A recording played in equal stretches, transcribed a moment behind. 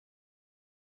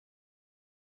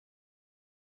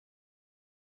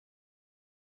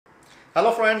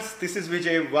Hello friends, this is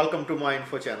Vijay. Welcome to my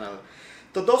info channel.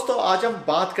 तो दोस्तों, आज हम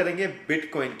बात करेंगे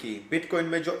बिटकॉइन की। बिटकॉइन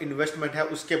में जो इन्वेस्टमेंट है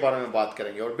उसके बारे में बात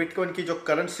करेंगे और बिटकॉइन की जो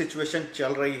करंट सिचुएशन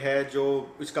चल रही है,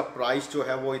 जो इसका प्राइस जो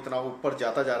है वो इतना ऊपर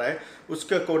जाता जा रहा है,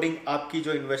 उसके अकॉर्डिंग आपकी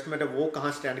जो इन्वेस्टमेंट है वो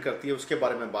कहाँ स्टैंड करती है उसके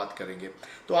बारे में बात करेंगे।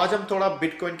 तो आज हम थोड़ा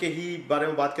बिटकॉइन के ही बारे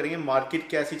में बात करेंगे। मार्केट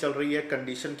कैसी चल रही है,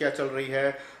 कंडीशन क्या चल रही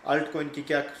है, अल्ट कॉइन की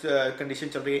क्या कंडीशन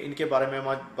चल रही है, इनके बारे में हम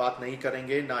आज बात नहीं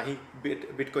करेंगे। ना ही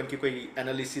बिटकॉइन की कोई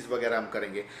एनालिसिस वगैरह हम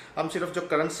करेंगे। हम सिर्फ जो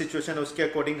करंट सिचुएशन है उसके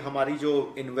अकॉर्डिंग हमारी जो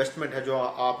इन्वेस्टमेंट है, जो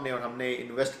आपने और हमने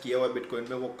इन्वेस्ट किया हुआ है बिटकॉइन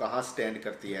में, वो कहाँ स्टैंड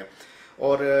करती है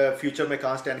और फ्यूचर में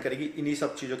कहाँ स्टैंड करेगी, इन्हीं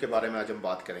सब चीज़ों के बारे में आज हम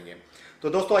बात करेंगे। तो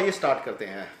दोस्तों आइए स्टार्ट करते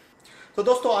हैं। तो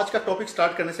दोस्तों, आज का टॉपिक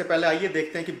स्टार्ट करने से पहले आइए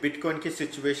देखते हैं कि बिटकॉइन की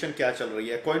सिचुएशन क्या चल रही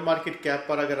है। कॉइन मार्केट कैप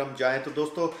पर अगर हम जाएं तो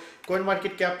दोस्तों, कॉइन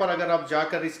मार्केट कैप पर अगर आप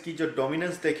जाकर इसकी जो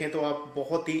डोमिनेंस देखें तो आप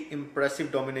बहुत ही इंप्रेसिव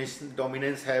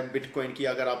डोमिनेंस है बिटकॉइन की।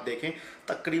 अगर आप देखें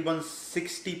तकरीबन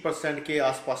 60% के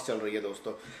आसपास चल रही है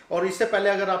दोस्तों। और इससे पहले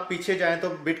अगर आप पीछे जाएं तो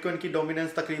बिटकॉइन की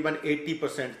डोमिनेंस तकरीबन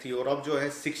 80% थी और अब जो है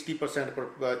 60%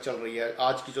 पर चल रही है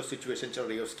आज की जो सिचुएशन चल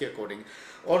रही है उसके अकॉर्डिंग।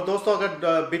 और दोस्तों,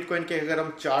 अगर बिटकॉइन के अगर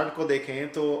हम चार्ट को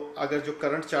देखें तो अगर जो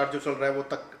करंट चार्ट जो चल रहा है वो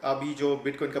तक अभी जो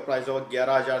बिटकॉइन का प्राइस है वो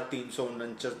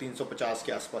 11,349-350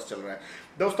 के आसपास चल रहा है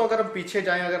दोस्तों। अगर हम पीछे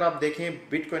जाएं, अगर आप देखें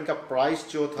बिटकॉइन का प्राइस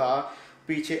जो था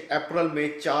पीछे अप्रैल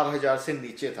में 4,000 से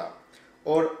नीचे था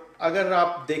और अगर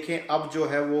आप देखें अब जो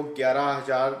है वो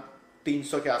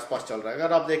 11,300 के आसपास चल रहा है।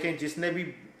 अगर आप देखें जिसने भी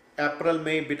अप्रैल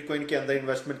में बिटकॉइन के अंदर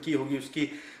इन्वेस्टमेंट की होगी उसकी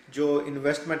जो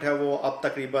इन्वेस्टमेंट है वो अब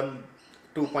तकरीबन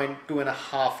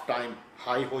 2.5 टाइम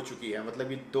हाई हो चुकी है।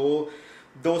 मतलब ये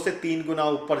दो से 3 गुना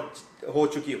ऊपर हो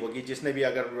चुकी होगी। जिसने भी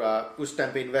अगर उस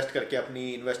टाइम पे इन्वेस्ट करके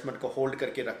अपनी इन्वेस्टमेंट को होल्ड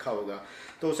करके रखा होगा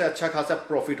तो उसे अच्छा खासा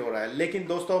प्रॉफिट हो रहा है। लेकिन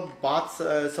दोस्तों,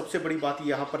 सबसे बड़ी बात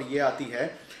यहाँ पर यह आती है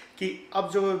कि अब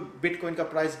जो बिटकॉइन का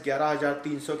प्राइस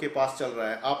 11,300 के पास चल रहा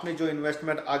है, आपने जो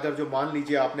इन्वेस्टमेंट अगर जो मान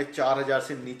लीजिए आपने 4,000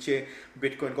 से नीचे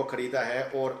बिटकॉइन को खरीदा है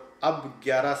और अब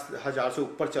 11,000 से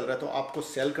ऊपर चल रहा है, तो आपको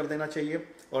सेल कर देना चाहिए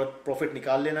और प्रॉफिट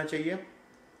निकाल लेना चाहिए।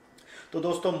 तो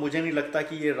दोस्तों, मुझे नहीं लगता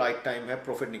कि ये राइट टाइम है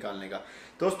प्रॉफिट निकालने का।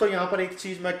 दोस्तों, यहाँ पर एक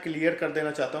चीज़ मैं क्लियर कर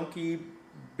देना चाहता हूँ कि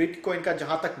बिटकॉइन का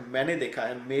जहाँ तक मैंने देखा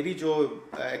है, मेरी जो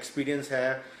एक्सपीरियंस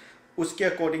है उसके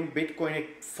अकॉर्डिंग बिटकॉइन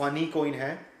एक फनी कॉइन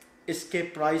है। इसके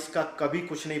प्राइस का कभी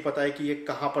कुछ नहीं पता है कि ये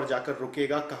कहाँ पर जाकर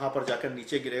रुकेगा, कहाँ पर जाकर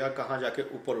नीचे गिरेगा, कहाँ जाकर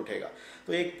ऊपर उठेगा।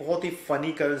 तो एक बहुत ही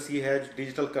फनी करेंसी है,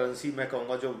 डिजिटल करेंसी मैं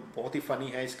कहूँगा, जो बहुत ही फनी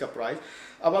है इसका प्राइस।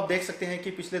 अब आप देख सकते हैं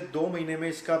कि पिछले 2 महीने में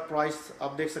इसका प्राइस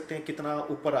आप देख सकते हैं कितना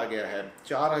ऊपर आ गया है।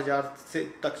 4,000 से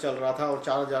तक चल रहा था और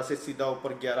 4,000 से सीधा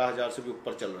ऊपर 11,000 से भी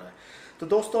ऊपर चल रहा है। तो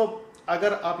दोस्तों,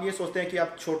 अगर आप ये सोचते हैं कि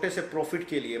आप छोटे से प्रॉफिट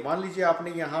के लिए, मान लीजिए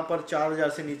आपने यहाँ पर 4,000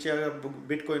 से नीचे अगर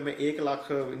बिटकॉइन में 1 लाख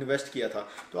इन्वेस्ट किया था,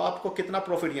 तो आपको कितना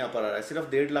प्रॉफिट यहाँ पर आ रहा है? सिर्फ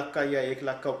 1.5 लाख का या 1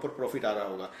 लाख का ऊपर प्रॉफिट आ रहा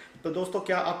होगा। तो दोस्तों,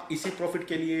 क्या आप इसी प्रॉफिट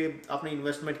के लिए आपने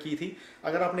इन्वेस्टमेंट की थी?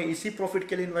 अगर आपने इसी प्रॉफिट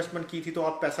के लिए इन्वेस्टमेंट की थी तो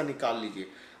आप पैसा निकाल लीजिए,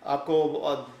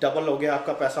 आपको डबल हो गया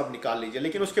आपका पैसा, आप निकाल लीजिए।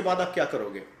 लेकिन उसके बाद आप क्या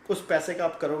करोगे? उस पैसे का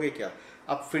आप करोगे क्या?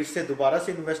 आप फिर से दोबारा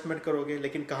से इन्वेस्टमेंट करोगे,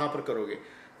 लेकिन कहाँ पर करोगे?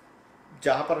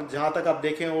 जहाँ तक आप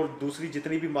देखें, और दूसरी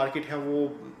जितनी भी मार्केट है वो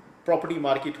प्रॉपर्टी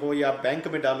मार्केट हो या बैंक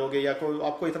में डालोगे, या कोई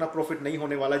आपको इतना प्रॉफिट नहीं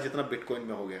होने वाला जितना बिटकॉइन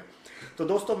में हो गया। तो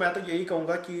दोस्तों, मैं तो यही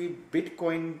कहूँगा कि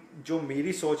बिटकॉइन, जो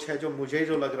मेरी सोच है, जो मुझे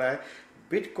जो लग रहा है,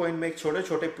 बिटकॉइन में एक छोटे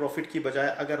छोटे प्रॉफिट की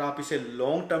बजाय अगर आप इसे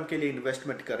लॉन्ग टर्म के लिए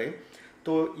इन्वेस्टमेंट करें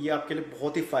तो ये आपके लिए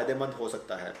बहुत ही फायदेमंद हो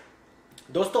सकता है।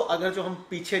 दोस्तों, अगर जो हम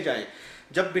पीछे जाएं,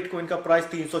 जब बिटकॉइन का प्राइस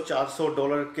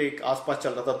 $300-400 के आसपास चल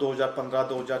रहा था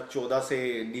 2015-2014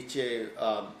 से नीचे,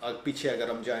 पीछे अगर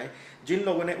हम जाएं, जिन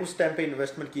लोगों ने उस टाइम पे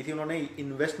इन्वेस्टमेंट की थी, उन्होंने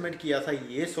इन्वेस्टमेंट किया था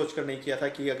ये सोचकर नहीं किया था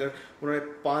कि अगर उन्होंने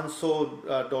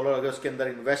 $500 अगर उसके अंदर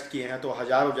इन्वेस्ट किए हैं तो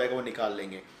 1,000 हो जाएगा, वो निकाल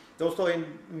लेंगे। दोस्तों,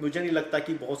 मुझे नहीं लगता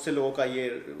कि बहुत से लोगों का ये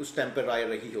उस टाइम पर राय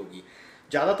रही होगी।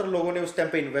 ज़्यादातर लोगों ने उस टाइम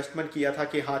पे इन्वेस्टमेंट किया था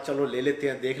कि हाँ चलो ले लेते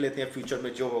हैं, देख लेते हैं, फ्यूचर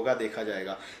में जो होगा देखा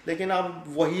जाएगा। लेकिन अब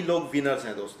वही लोग विनर्स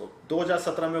हैं दोस्तों।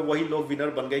 2017 में वही लोग विनर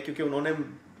बन गए, क्योंकि उन्होंने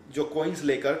जो कॉइन्स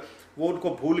लेकर वो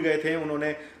उनको भूल गए थे।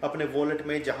 उन्होंने अपने वॉलेट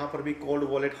में जहाँ पर भी कोल्ड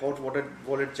वॉलेट, हॉट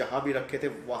वॉलेट जहाँ भी रखे थे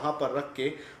वहाँ पर रख के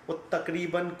वो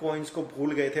तकरीबन कॉइन्स को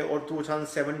भूल गए थे। और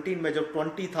 2017 में जब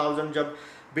 20,000 जब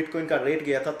बिटकॉइन का रेट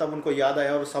गया था, तब उनको याद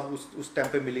आया और सब उस टाइम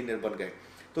पे मिलीनियर बन गए।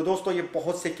 तो दोस्तों, ये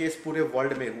बहुत से केस पूरे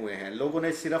वर्ल्ड में हुए हैं। लोगों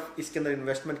ने सिर्फ इसके अंदर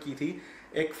इन्वेस्टमेंट की थी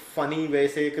एक फ़नी वे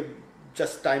से, एक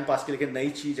जस्ट टाइम पास के लिए,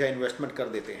 नई चीज़ है, इन्वेस्टमेंट कर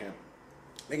देते हैं।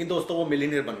 लेकिन दोस्तों, वो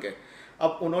मिलीनियर बन गए।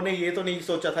 अब उन्होंने ये तो नहीं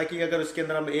सोचा था कि अगर इसके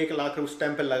अंदर हम 1 लाख उस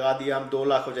टाइम पे लगा दिया, हम 2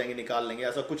 लाख हो जाएंगे, निकाल लेंगे।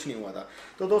 ऐसा कुछ नहीं हुआ था।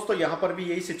 तो दोस्तों, यहाँ पर भी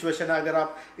यही सिचुएशन है। अगर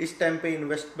आप इस टाइम पे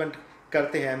इन्वेस्टमेंट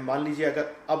करते हैं, मान लीजिए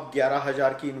अगर अब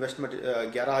 11,000 की इन्वेस्टमेंट,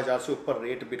 11,000 से ऊपर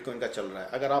रेट बिटकॉइन का चल रहा है,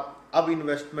 अगर आप अब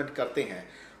इन्वेस्टमेंट करते हैं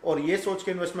और ये सोच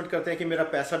के इन्वेस्टमेंट करते हैं कि मेरा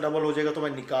पैसा डबल हो जाएगा तो मैं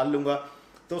निकाल लूँगा।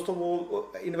 दोस्तों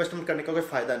वो इन्वेस्टमेंट करने का कोई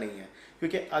फ़ायदा नहीं है,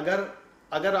 क्योंकि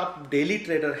अगर आप डेली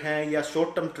ट्रेडर हैं या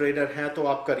शॉर्ट टर्म ट्रेडर हैं तो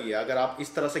आप करिए। अगर आप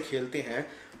इस तरह से खेलते हैं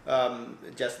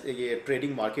जैसे ये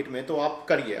ट्रेडिंग मार्केट में, तो आप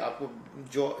करिए, आपको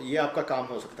जो ये आपका काम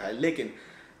हो सकता है। लेकिन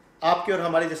आपके और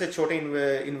हमारे जैसे छोटे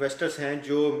इन्वेस्टर्स हैं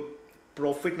जो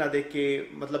प्रॉफिट ना देख के,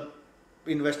 मतलब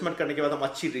इन्वेस्टमेंट करने के बाद हम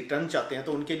अच्छी रिटर्न चाहते हैं,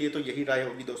 तो उनके लिए तो यही राय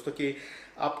होगी दोस्तों कि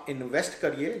आप इन्वेस्ट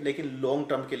करिए, लेकिन लॉन्ग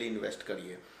टर्म के लिए इन्वेस्ट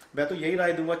करिए। मैं तो यही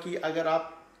राय दूंगा कि अगर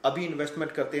आप अभी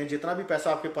इन्वेस्टमेंट करते हैं, जितना भी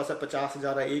पैसा आपके पास है,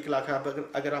 50,000 है, 1 लाख है,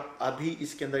 अगर आप अभी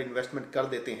इसके अंदर इन्वेस्टमेंट कर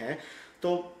देते हैं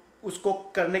तो उसको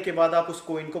करने के बाद आप उस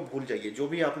कॉइन को भूल जाइए। जो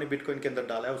भी आपने बिटकॉइन के अंदर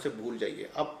डाला है उसे भूल जाइए।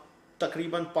 अब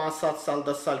तकरीबन 5-7 साल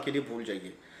 10 साल के लिए भूल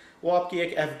जाइए। वो आपकी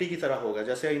एक एफडी की तरह होगा।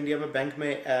 जैसे इंडिया में बैंक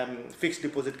में फिक्स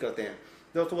डिपॉजिट करते हैं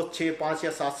दोस्तों, वो 6, 5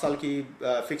 या 7 साल की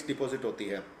फिक्स डिपॉजिट होती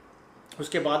है।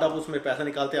 उसके बाद आप उसमें पैसा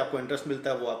निकालते हैं, आपको इंटरेस्ट मिलता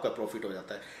है, वो आपका प्रॉफिट हो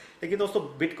जाता है। लेकिन दोस्तों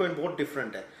बिटकॉइन बहुत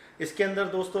डिफरेंट है। इसके अंदर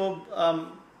दोस्तों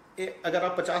अगर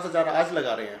आप 50,000 आज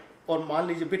लगा रहे हैं और मान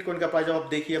लीजिए बिटकॉइन का प्राइस अब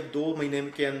देखिए अब 2 महीने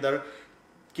के अंदर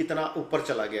कितना ऊपर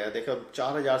चला गया है। देखो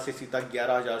 4,000 से सीधा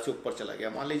 11,000 से ऊपर चला गया।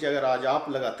 मान लीजिए अगर आज आप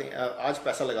लगाते हैं, आज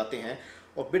पैसा लगाते हैं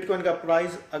और बिटकॉइन का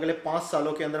प्राइस अगले 5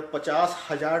 सालों के अंदर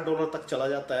 $50,000 तक चला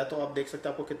जाता है, तो आप देख सकते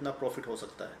हैं आपको कितना प्रॉफिट हो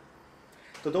सकता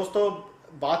है। तो दोस्तों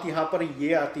बात यहाँ पर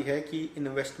ये आती है कि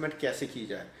इन्वेस्टमेंट कैसे की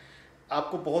जाए।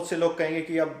 आपको बहुत से लोग कहेंगे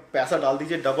कि अब पैसा डाल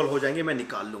दीजिए, डबल हो जाएंगे, मैं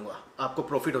निकाल लूँगा, आपको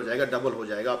प्रॉफिट हो जाएगा, डबल हो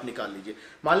जाएगा, आप निकाल लीजिए।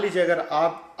 मान लीजिए अगर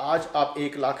आज आप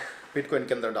 1 लाख बिटकॉइन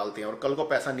के अंदर डालते हैं और कल को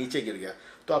पैसा नीचे गिर गया,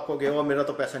 तो आपको कहेगा मेरा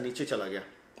तो पैसा नीचे चला गया,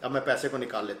 अब मैं पैसे को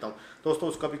निकाल लेता हूँ। दोस्तों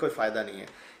उसका भी कोई फ़ायदा नहीं है,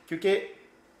 क्योंकि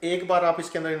एक बार आप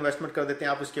इसके अंदर इन्वेस्टमेंट कर देते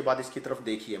हैं, आप इसके बाद इसकी तरफ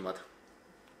देखिए मत,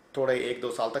 थोड़े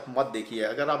 1-2 साल तक मत देखिए।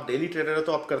 अगर आप डेली ट्रेडर है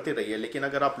तो आप करते रहिए, लेकिन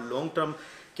अगर आप लॉन्ग टर्म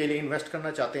के लिए इन्वेस्ट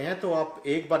करना चाहते हैं तो आप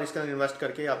एक बार इसके अंदर इन्वेस्ट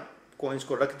करके आप कॉइन्स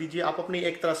को रख दीजिए। आप अपनी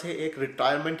एक तरह से एक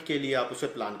रिटायरमेंट के लिए आप उसे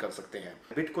प्लान कर सकते हैं।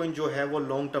 बिटकॉइन जो है वो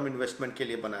लॉन्ग टर्म इन्वेस्टमेंट के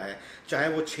लिए बना है, चाहे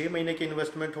वो 6 महीने की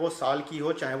इन्वेस्टमेंट हो, साल की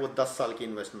हो, चाहे वो 10 साल की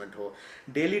इन्वेस्टमेंट हो।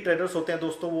 डेली ट्रेडर्स होते हैं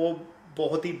दोस्तों, वो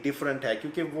बहुत ही डिफरेंट है,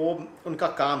 क्योंकि वो उनका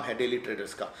काम है डेली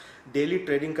ट्रेडर्स का डेली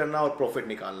ट्रेडिंग करना और प्रॉफिट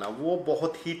निकालना। वो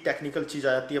बहुत ही टेक्निकल चीज़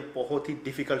आ जाती है, बहुत ही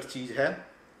डिफिकल्ट चीज़ है,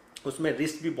 उसमें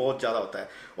रिस्क भी बहुत ज़्यादा होता है।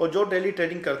 और जो डेली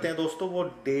ट्रेडिंग करते हैं दोस्तों, वो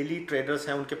डेली ट्रेडर्स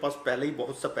हैं, उनके पास पहले ही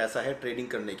बहुत सा पैसा है ट्रेडिंग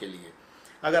करने के लिए।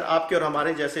 अगर आपके और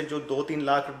हमारे जैसे जो 2-3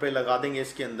 लाख रुपए लगा देंगे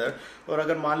इसके अंदर, और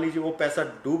अगर मान लीजिए वो पैसा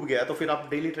डूब गया, तो फिर आप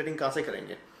डेली ट्रेडिंग कहाँ से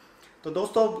करेंगे। तो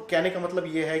दोस्तों कहने का मतलब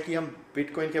ये है कि हम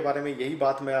बिटकॉइन के बारे में यही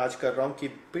बात मैं आज कर रहा हूँ कि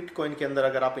बिटकॉइन के अंदर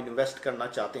अगर आप इन्वेस्ट करना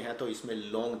चाहते हैं तो इसमें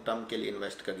लॉन्ग टर्म के लिए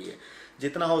इन्वेस्ट करिए।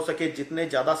 जितना हो सके, जितने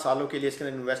ज़्यादा सालों के लिए इसके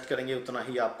अंदर इन्वेस्ट करेंगे उतना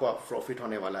ही आपको प्रॉफिट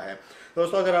होने वाला है।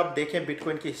 दोस्तों अगर आप देखें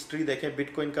बिटकॉइन की हिस्ट्री देखें,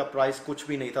 बिटकॉइन का प्राइस कुछ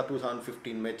भी नहीं था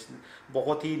 2015 में,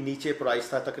 बहुत ही नीचे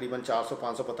प्राइस था, तकरीबन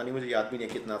 400-500, पता नहीं, मुझे याद भी नहीं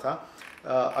कितना था।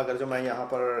 अगर जो मैं यहाँ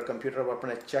पर कंप्यूटर पर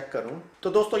अपने चेक करूँ तो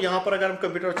दोस्तों यहाँ पर अगर हम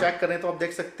कंप्यूटर चेक करें तो आप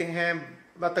देख सकते हैं,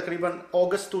 मैं तकरीबन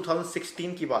अगस्त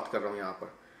 2016 की बात कर रहा हूँ यहाँ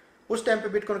पर। उस टाइम पे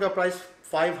बिटकॉइन का प्राइस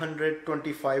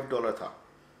 $525 था,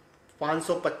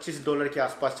 $525 के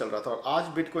आसपास चल रहा था, और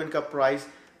आज बिटकॉइन का प्राइस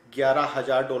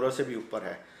 $11,000 से भी ऊपर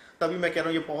है। तभी मैं कह रहा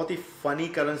हूँ ये बहुत ही फनी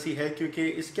करेंसी है, क्योंकि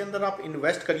इसके अंदर आप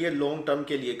इन्वेस्ट करिए, लॉन्ग टर्म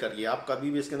के लिए करिए, आप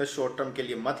कभी भी इसके अंदर शॉर्ट टर्म के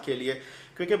लिए मत खेलिए।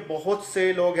 क्योंकि बहुत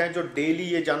से लोग हैं जो डेली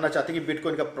ये जानना चाहते हैं कि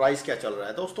बिटकॉइन का प्राइस क्या चल रहा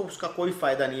है। दोस्तों उसका कोई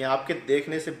फायदा नहीं है, आपके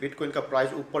देखने से बिटकॉइन का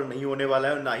प्राइस ऊपर नहीं होने वाला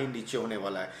है और ना ही नीचे होने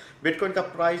वाला है। बिटकॉइन का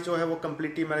प्राइस जो है वो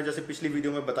कम्प्लीटली, मैंने जैसे पिछली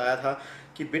वीडियो में बताया था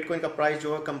कि बिटकॉइन का प्राइस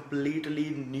जो है कम्प्लीटली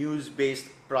न्यूज़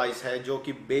बेस्ड प्राइस है, जो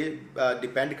कि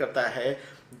डिपेंड करता है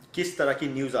किस तरह की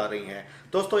न्यूज़ आ रही हैं।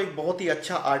 दोस्तों एक बहुत ही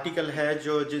अच्छा आर्टिकल है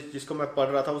जो जिसको मैं पढ़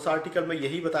रहा था, उस आर्टिकल में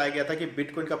यही बताया गया था कि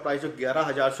बिटकॉइन का प्राइस जो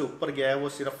 11,000 से ऊपर गया है वो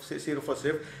सिर्फ और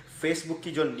सिर्फ फेसबुक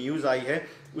की जो न्यूज़ आई है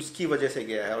उसकी वजह से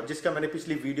गया है, और जिसका मैंने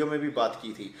पिछली वीडियो में भी बात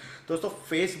की थी। दोस्तों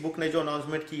फेसबुक ने जो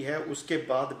अनाउंसमेंट की है उसके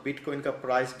बाद बिटकॉइन का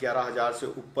प्राइस 11,000 से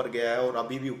ऊपर गया है और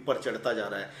अभी भी ऊपर चढ़ता जा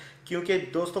रहा है, क्योंकि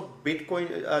दोस्तों बिटकॉइन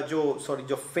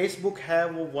जो फेसबुक है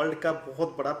वो वर्ल्ड का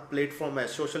बहुत बड़ा प्लेटफॉर्म है,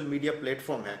 सोशल मीडिया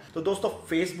प्लेटफॉर्म है। तो दोस्तों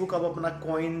फेसबुक अब अपना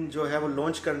कॉइन जो है वो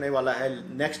लॉन्च करने वाला है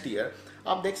नेक्स्ट ईयर।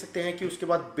 आप देख सकते हैं कि उसके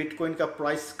बाद बिटकॉइन का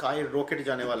प्राइस स्काई रॉकेट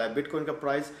जाने वाला है। बिटकॉइन का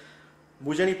प्राइस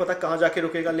मुझे नहीं पता कहाँ जाके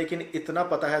रुकेगा, लेकिन इतना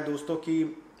पता है दोस्तों कि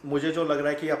मुझे जो लग रहा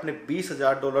है कि अपने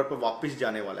 $20,000 पर वापस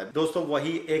जाने वाला है। दोस्तों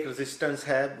वही एक रेजिस्टेंस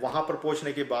है, वहां पर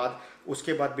पहुंचने के बाद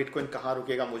उसके बाद बिटकॉइन कहाँ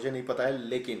रुकेगा मुझे नहीं पता है,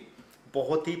 लेकिन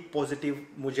बहुत ही पॉजिटिव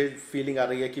मुझे फीलिंग आ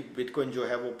रही है कि बिटकॉइन जो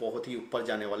है वो बहुत ही ऊपर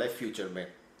जाने वाला है फ्यूचर में।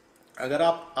 अगर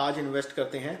आप आज इन्वेस्ट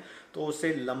करते हैं तो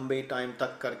उसे लंबे टाइम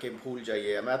तक करके भूल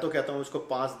जाइए। मैं तो कहता हूँ उसको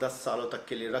 5-10 सालों तक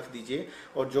के लिए रख दीजिए,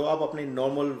 और जो आप अपने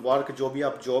नॉर्मल वर्क, जो भी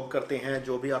आप जॉब करते हैं,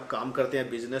 जो भी आप काम करते हैं,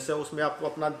 बिजनेस है, उसमें आप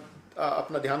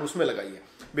अपना ध्यान उसमें लगाइए।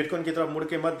 बिटकॉइन की तरफ मुड़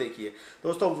के मत देखिए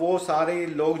दोस्तों। वो सारे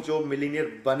लोग जो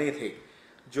मिलीनियर बने थे,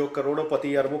 जो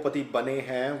करोड़ोंपति अरबोंपति बने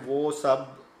हैं, वो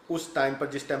सब उस टाइम पर,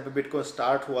 जिस टाइम पे बिटकॉइन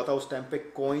स्टार्ट हुआ था, उस टाइम पे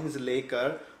कॉइन्स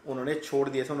लेकर उन्होंने छोड़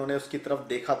दिए थे, उन्होंने उसकी तरफ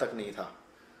देखा तक नहीं था।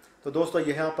 तो दोस्तों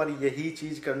यहाँ पर यही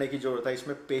चीज़ करने की ज़रूरत है,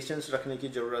 इसमें पेशेंस रखने की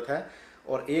ज़रूरत है।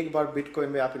 और एक बार बिटकॉइन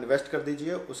में आप इन्वेस्ट कर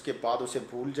दीजिए, उसके बाद उसे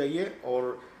भूल जाइए।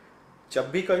 और जब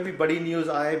भी कोई भी बड़ी न्यूज़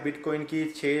आए बिटकॉइन की,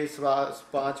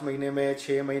 5 महीने में,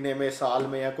 6 महीने में, साल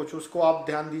में या कुछ, उसको आप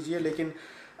ध्यान दीजिए। लेकिन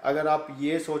अगर आप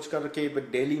ये सोच कर के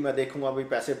डेली मैं देखूंगा भाई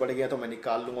पैसे बढ़ गए तो मैं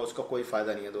निकाल लूँगा, उसका कोई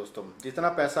फ़ायदा नहीं है दोस्तों। जितना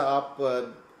पैसा आप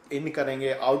इन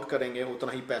करेंगे, आउट करेंगे,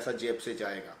 उतना ही पैसा जेब से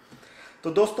जाएगा।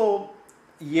 तो दोस्तों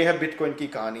ये है बिटकॉइन की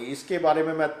कहानी। इसके बारे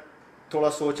में मैं थोड़ा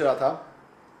सोच रहा था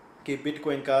कि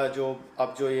बिटकॉइन का जो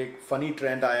अब जो एक फ़नी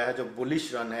ट्रेंड आया है, जो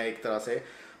बुलिश रन है एक तरह से,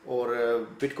 और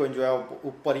बिटकॉइन जो है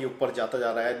ऊपर ही ऊपर जाता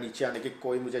जा रहा है, नीचे आने के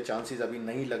कोई मुझे चांसेस अभी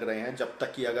नहीं लग रहे हैं। जब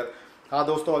तक कि अगर, हाँ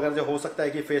दोस्तों, अगर जो हो सकता है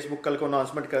कि फेसबुक कल को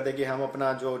अनाउंसमेंट कर दे कि हम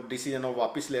अपना जो डिसीजन है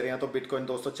वापस ले रहे हैं, तो बिटकॉइन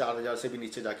दोस्तों 4000 से भी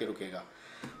नीचे जाके रुकेगा।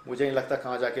 मुझे नहीं लगता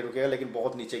कहाँ जाके रुकेगा, लेकिन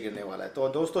बहुत नीचे गिरने वाला है। तो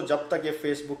दोस्तों जब तक ये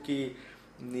फेसबुक की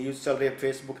न्यूज़ चल रही है,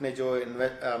 फेसबुक ने जो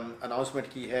अनाउंसमेंट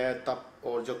की है तब,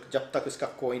 और जो जब तक इसका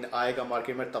कॉइन आएगा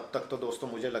मार्केट में, तब तक तो दोस्तों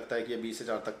मुझे लगता है कि ये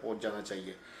 20,000 तक पहुंच जाना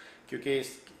चाहिए, क्योंकि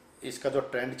इसका जो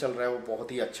ट्रेंड चल रहा है वो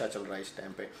बहुत ही अच्छा चल रहा है इस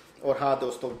टाइम पे। और हाँ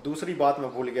दोस्तों, दूसरी बात मैं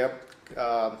भूल गया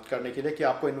करने के लिए कि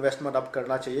आपको इन्वेस्टमेंट अब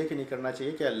करना चाहिए कि नहीं करना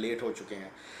चाहिए, क्या लेट हो चुके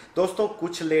हैं। दोस्तों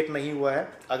कुछ लेट नहीं हुआ है।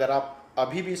 अगर आप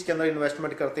अभी भी इसके अंदर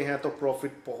इन्वेस्टमेंट करते हैं तो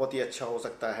प्रॉफिट बहुत ही अच्छा हो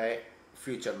सकता है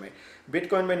फ्यूचर में।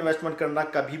 बिटकॉइन में इन्वेस्टमेंट करना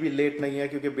कभी भी लेट नहीं है,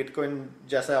 क्योंकि बिटकॉइन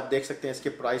जैसा आप देख सकते हैं इसके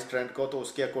प्राइस ट्रेंड को, तो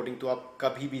उसके अकॉर्डिंग तो आप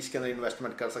कभी भी इसके अंदर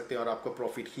इन्वेस्टमेंट कर सकते हैं और आपको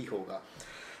प्रॉफिट ही होगा।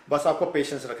 बस आपको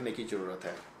पेशेंस रखने की ज़रूरत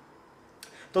है।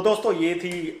 तो दोस्तों ये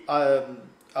थी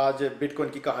आज बिटकॉइन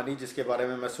की कहानी, जिसके बारे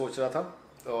में मैं सोच रहा था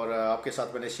और आपके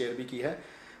साथ मैंने शेयर भी की है।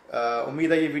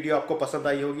 उम्मीद है ये वीडियो आपको पसंद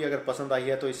आई होगी। अगर पसंद आई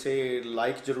है तो इसे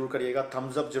लाइक ज़रूर करिएगा,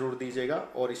 थम्स अप ज़रूर दीजिएगा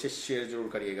और इसे शेयर ज़रूर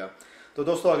करिएगा। तो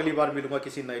दोस्तों अगली बार मिलूंगा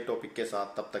किसी नए टॉपिक के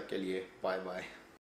साथ, तब तक के लिए बाय बाय।